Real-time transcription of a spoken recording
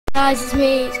Guys, it's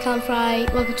me, it's Fry.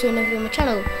 Welcome to another video on my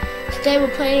channel. Today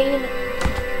we're playing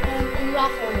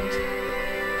Unraveled.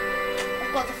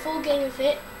 I've got the full game of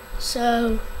it,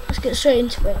 so let's get straight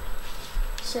into it.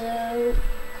 So,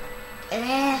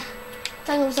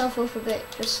 tangle myself off a bit,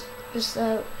 just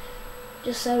so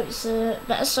it's a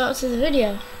better start to the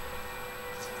video.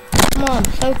 Come on,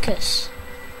 focus.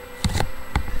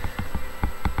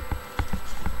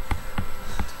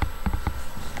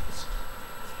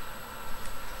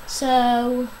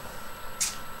 So,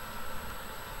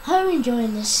 I'm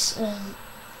enjoying this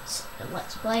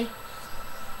let's play.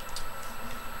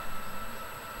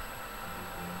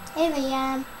 Here I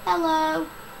am. Hello.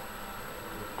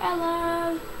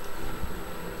 Hello.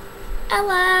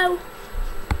 Hello.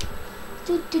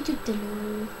 Do do do do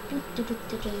do do do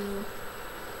do do.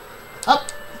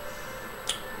 Up.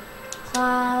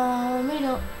 Climbing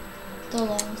up the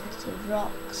long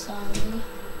rocks.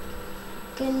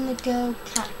 Gonna go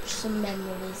catch some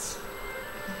memories.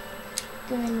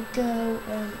 Gonna go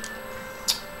and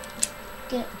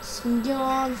get some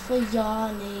yarn for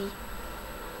Yarny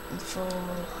and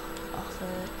fall off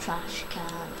a trash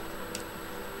can.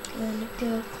 Gonna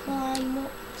go climb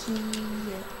up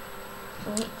here,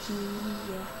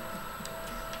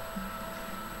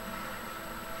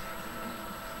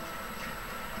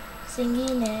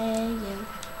 singing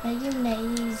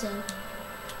mayonnaise.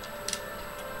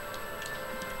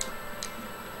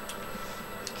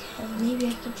 Maybe I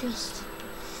could just...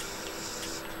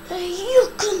 Hey,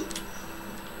 you can...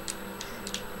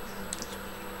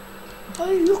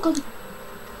 Hey, you can...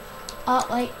 Oh,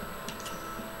 wait.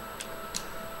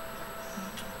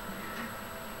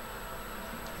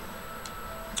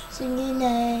 Singing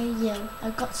yo, I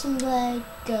got some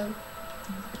Lego.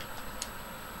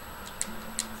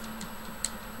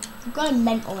 I'm going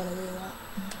mental when I do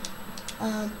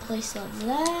that. Place that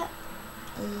there.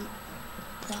 And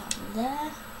that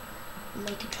there.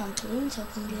 Make a trampoline so I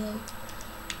can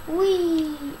go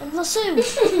wee and lasso.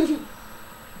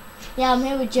 Yeah, I'm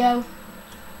here with Joe.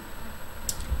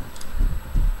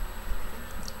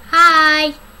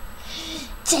 Hi.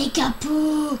 Take a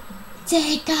poo.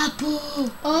 Take a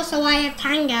poo. Also, I have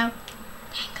Tango.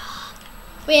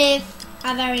 With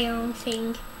our very own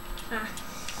thing.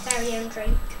 Very own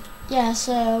drink. Yeah,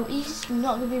 so he's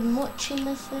not gonna be much in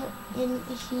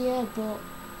here, but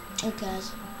who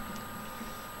cares?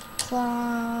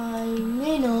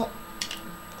 Climbing up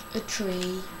a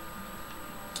tree.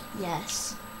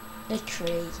 Yes, a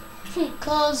tree.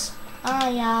 Cause I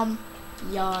am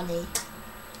Yarny.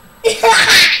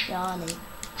 Yarny.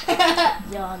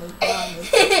 Yarny.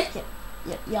 Yarny.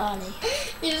 Yep, Yarny.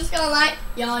 You're just gonna like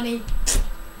Yarny.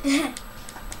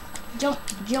 Jump,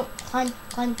 climb,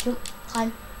 jump,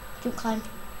 climb, climb,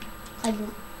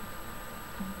 jump.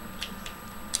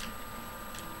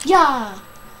 Yeah.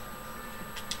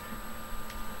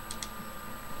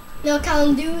 No,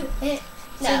 Callum, do it.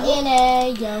 No. Singing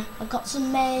yo, I got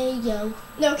some mayo.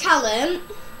 No, Callum,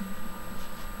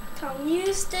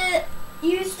 use the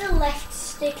left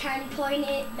stick and point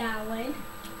it down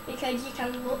because you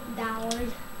can look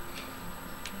down.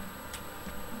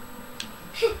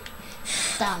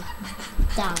 Down.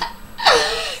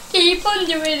 Keep on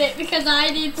doing it because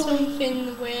I did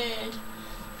something weird.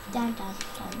 Down.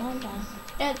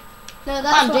 No,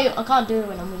 that's I can't do it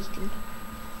when I'm weakened.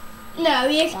 No,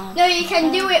 you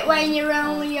can do it when you're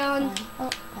only on.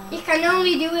 You can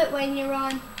only do it when you're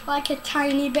on like a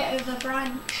tiny bit of a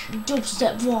branch.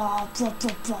 Dubstep, blah.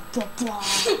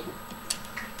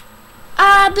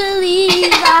 I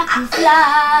believe I can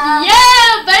fly.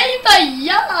 Yeah, baby,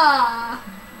 yeah.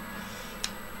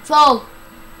 Fall.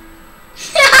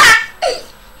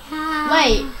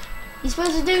 Wait, you're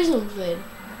supposed to do something.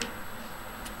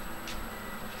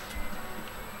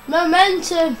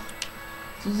 Momentum.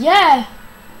 Yeah.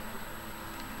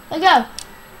 There you go.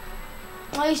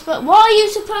 What are you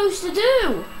supposed to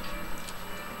do?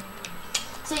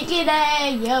 Singing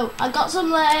yo, I got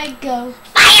some Lego.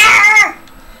 Fire!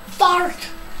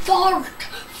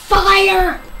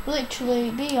 Fire!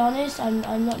 Literally, be honest, I'm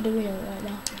not doing it right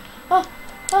now.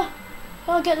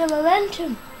 Oh, get the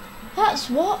momentum. That's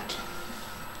what.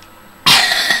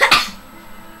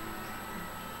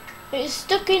 It's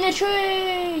stuck in a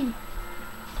tree.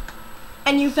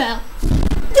 And you fell.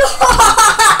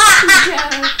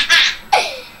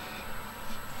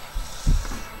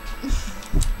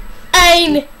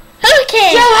 I'm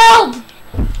okay. Joe, help!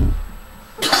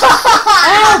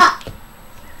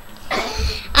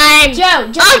 I'm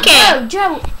Joe, okay.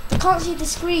 Joe, I can't see the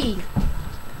screen.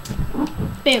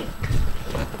 Boom.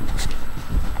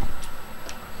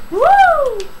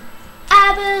 Woo!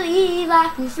 I believe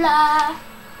I can fly.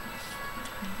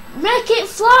 Make it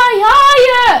fly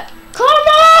higher! Come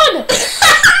on!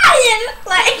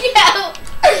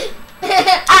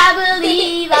 I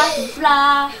believe I can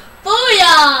fly.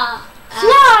 Booyah!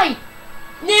 Fly!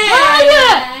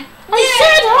 Higher! I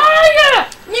said higher!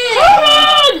 Come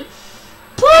on!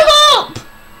 Pull up!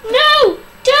 No!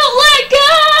 Don't let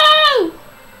go!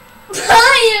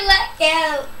 You let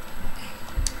go.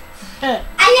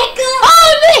 I let go. Oh,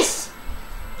 I missed!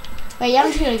 Wait, I'm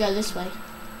just gonna go this way.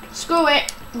 Screw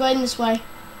it. I'm going this way.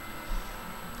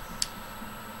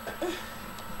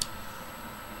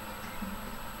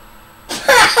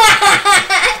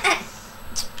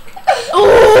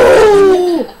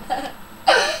 Oh!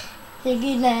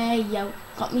 Thinking there, yo.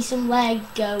 Got me some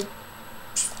Lego.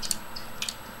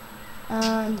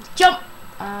 And jump.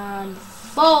 And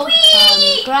fall.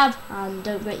 And grab. And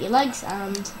don't break your legs.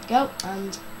 And go.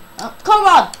 And oh, come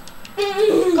on!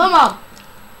 Come on!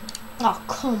 Oh,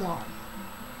 come on.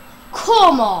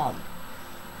 Come on!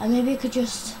 And maybe I could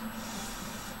just...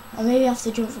 I maybe have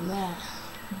to jump from there.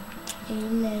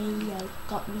 Yo,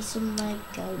 got me some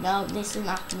Lego. No, this isn't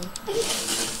happening.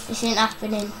 This ain't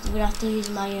happening. I'm gonna have to use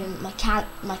my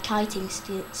my kiting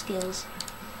skills.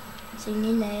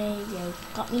 Singing yo,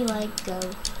 got me Lego.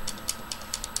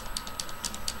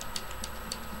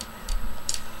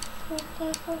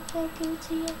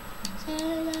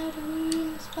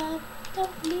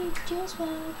 Don't believe just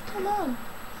well. Come on.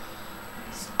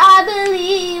 I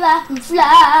believe I can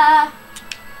fly.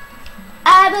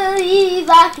 I believe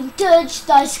I can touch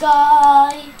the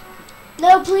sky.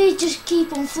 No, please just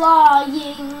keep on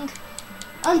flying.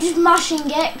 I'm just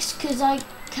mashing X because I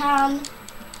can.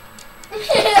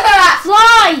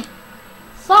 Fly!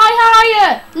 Fly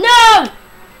higher! No!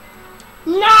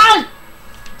 No!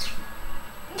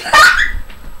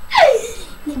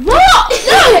 What?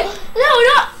 No! No,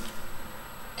 not!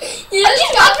 I'm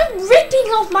just ripping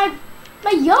off my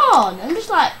yarn. I'm just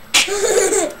like...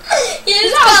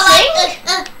 Is that a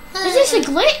thing? Is this a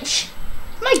glitch?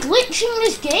 Am I glitching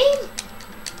this game?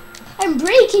 I'm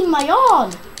breaking my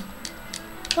yarn.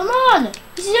 Come on.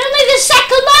 This is only the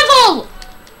second level.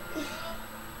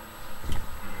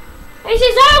 This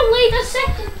is only the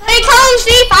second level. Hey, come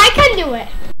see if I can do it.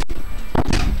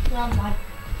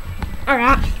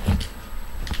 Alright.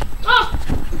 Oh.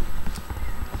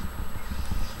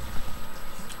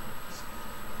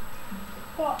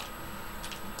 What?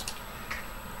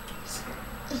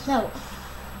 No.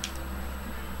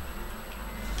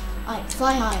 Alright,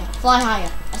 fly higher. Fly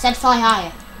higher. I said fly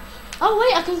higher. Oh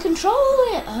wait, I can control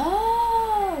it.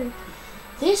 Oh.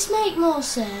 This makes more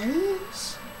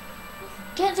sense.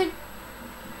 Get the...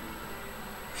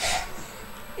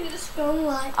 You just go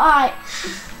like... Alright.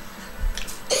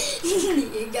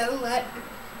 You go like...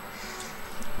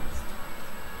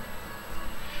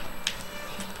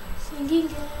 Singing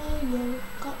yo,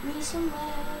 got me some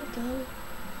Lego.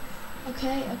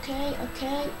 Okay, okay,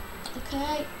 okay,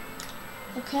 okay,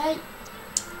 okay,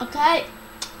 okay,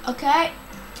 okay,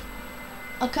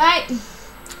 okay,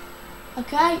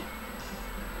 okay.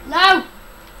 No!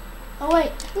 Oh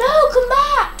wait, no, come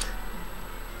back!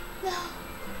 No,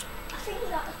 I think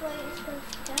that's where it's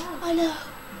supposed to go. I know.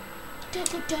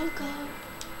 Don't go.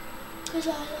 Because I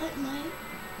like my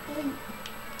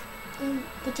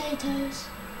potatoes.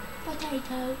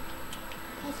 Potato.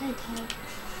 Potato.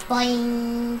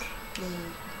 Boing.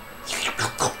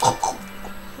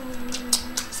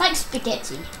 It's like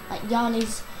spaghetti. Like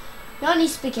Yanni's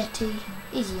spaghetti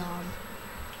is yarn.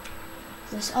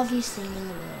 The most obvious thing in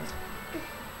the world.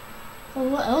 Well,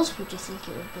 what else would you think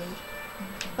it would be?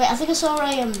 Wait, I think I saw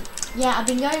a yeah, I've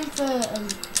been going for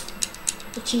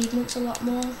achievements a lot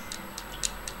more.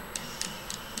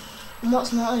 And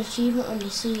what's not an achievement when you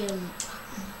see a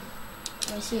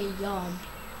yarn?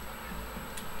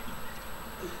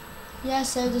 Yeah,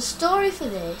 so the story for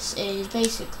this is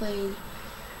basically,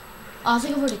 I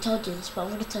think I've already told you this, but I'm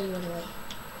going to tell you anyway,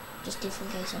 just in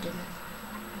case I didn't.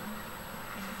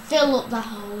 Fill up that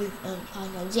hole with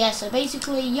pine cones. Yeah, so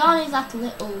basically yarn is like a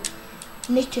little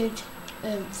knitted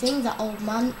thing that old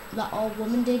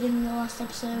woman did in the last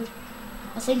episode.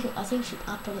 I think I put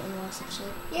it in the last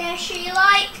episode. Yeah, she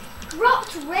like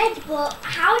rocked red, but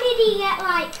how did he get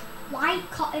like white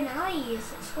cotton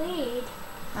eyes? It's weird.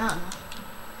 I don't know.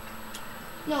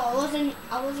 No, I wasn't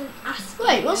asking.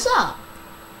 Wait, what's that?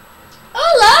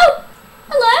 Hello?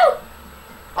 Hello?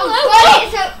 Hello?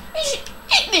 Wait, so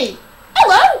Hit me!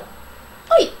 Hello?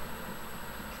 Wait.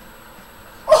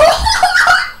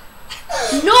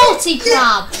 Naughty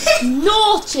crab!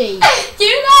 Naughty! do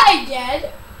that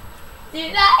again. Do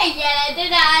that again. I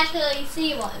didn't actually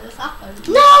see what just happened.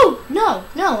 No,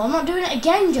 I'm not doing it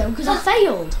again, Joe, because I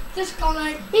failed. Just gone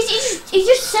like... He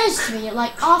just says to me,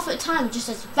 like, half at a time, it just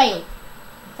says, fail.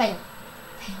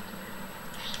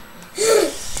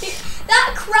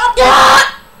 That crab...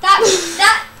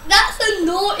 That's a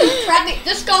naughty crab. It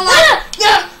just gone like...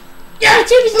 Yeah,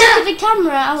 Jimmy's look at the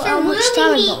camera, how much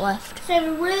time we've got left. So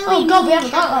really Oh God, we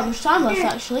haven't got that much time left,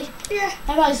 actually. Yeah.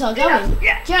 How about I start going?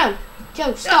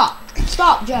 Joe,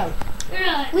 stop, Joe.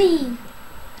 Wee.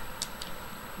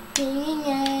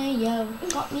 Yo,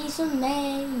 got me some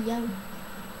mayo.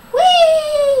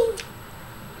 Wee.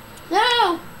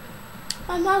 No,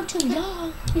 I'm out of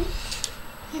yarn.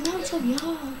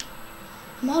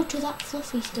 I'm out of that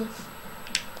fluffy stuff.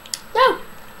 No.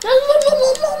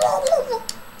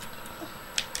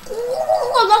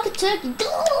 I'm like a turkey.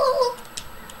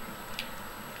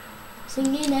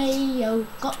 Singing ayo,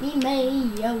 got me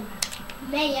mayo.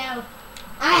 Mayo.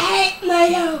 I hate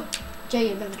mayo. Jay,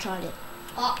 you've never tried it.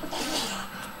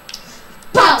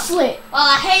 Backflip. Well,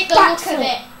 I hate the look Backflip. of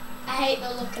it. I hate the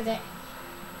look of it.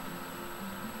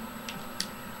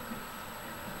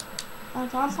 I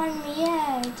can't find my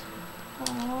head.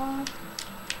 Aww.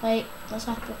 Wait, what's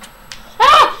happening?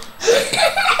 Ah!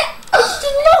 Do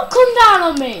not come down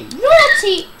on me!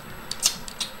 Naughty!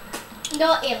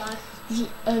 Naughty lad.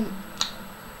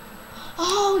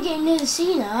 Oh, we're getting near the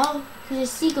sea now. Because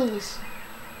there's seagulls.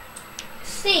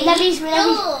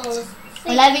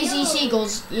 Whenever you see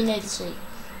seagulls, you know the sea.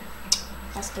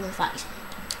 That's the fact.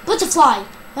 Butterfly!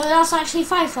 No, that's actually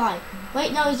firefly.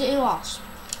 Wait, no, is it a wasp?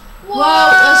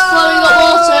 Whoa, there's flowing up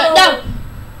water. No!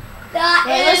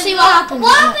 Wait, let's see what happens.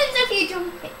 What happens if you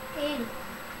jump in?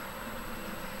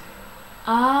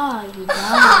 Ah, you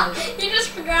die. You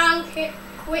just drown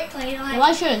quickly. Like. Well,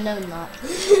 I should have known that.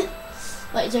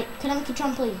 Wait, can I make a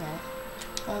trampoline now?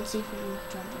 I want to see if we can make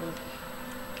a trampoline.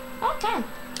 Oh, I can.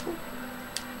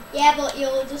 Yeah, but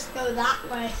you'll just go that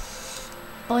way.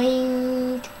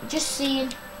 Boing. Just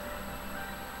seeing.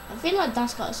 I feel like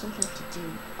that's got something to do.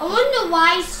 I wonder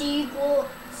why seagulls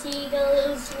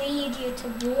lead you to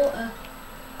water.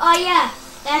 Oh yeah,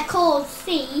 they're called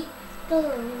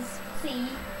seagulls.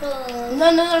 Seagulls.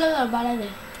 No, bad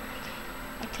idea.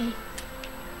 Okay.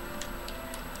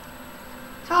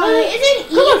 Oh, it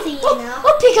isn't easy, you know.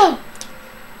 Up you go!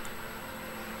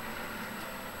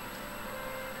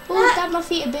 Oh, I stabbed my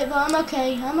feet a bit, but I'm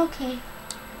okay.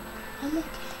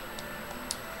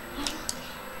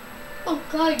 Oh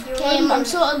God, you're okay. I'm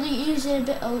sort of using a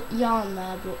bit of yarn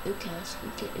there, but who cares?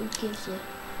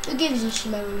 Who gives a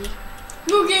schmoly?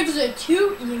 Who gives a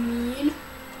toot, you mean?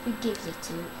 Who gives a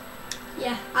toot?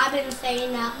 Yeah, I've been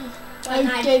saying that.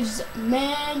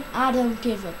 I don't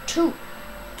give a toot.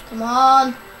 Come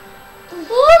on.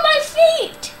 Oh, my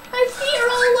feet! My feet are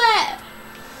all wet.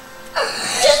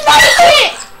 Just my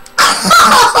feet!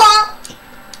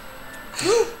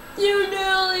 You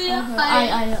nearly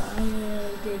I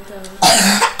did those.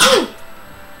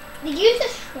 Did you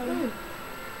just shrimp?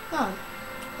 No.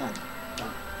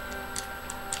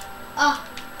 Oh,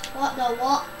 what the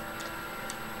what?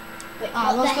 Wait,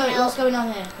 what's going on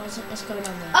here? What's going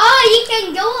on there? Oh, you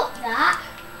can go up that.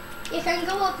 You can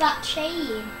go up that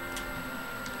chain.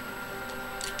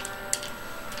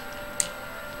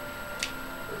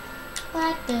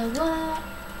 What the what?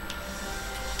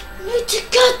 Need to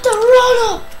get the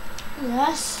runner!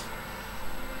 Yes.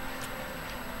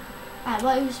 Alright,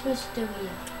 what are we supposed to do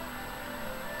here?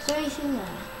 Is there anything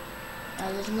there? No,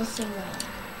 there's nothing there.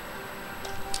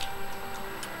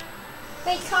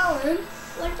 Wait, Colin,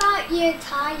 what about you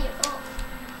tie it up?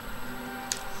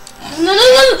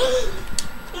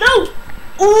 No!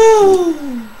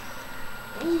 Ooh!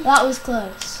 That was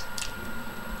close.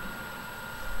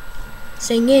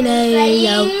 Singing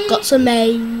ayo, got some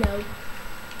mayo.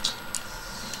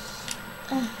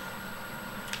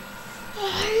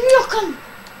 Look on.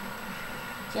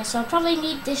 Yeah, so I probably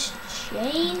need this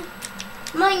chain.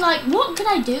 I'm like, what could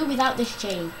I do without this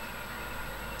chain?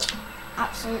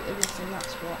 Absolutely nothing,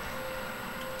 that's what.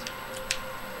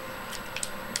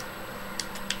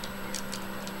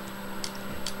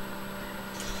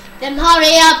 Then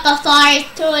hurry up before it's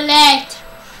too late.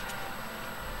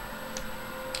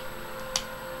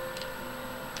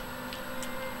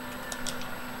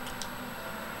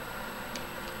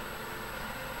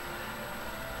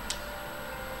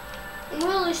 I'm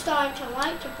really starting to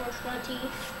like to brush my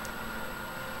teeth.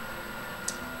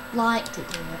 Like to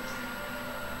do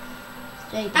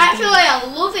it. Actually, I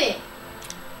love it.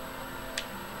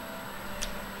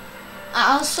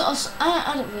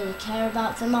 I don't really care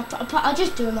about them. I'll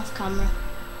just do them off camera.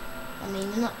 I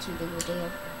mean, they're not too big a deal.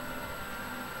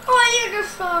 Oh you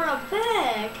just saw a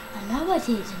bag. I know I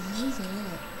did. It's amazing, isn't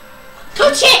it?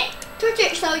 Touch it! Touch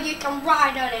it so you can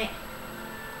ride on it.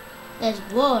 There's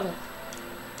water.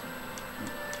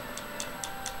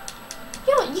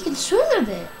 Yo, you can swim a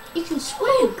bit. You can swim.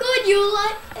 Oh, good. You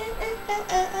like.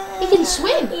 You can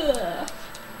swim.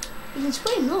 You can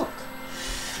swim. Look.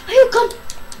 Are you gone?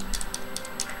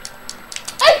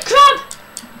 Hey, crab!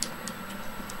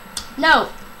 No.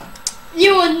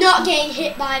 You are not getting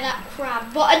hit by that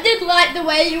crab, but I did like the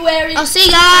way you were wearing. I'll see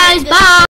you guys. Bye.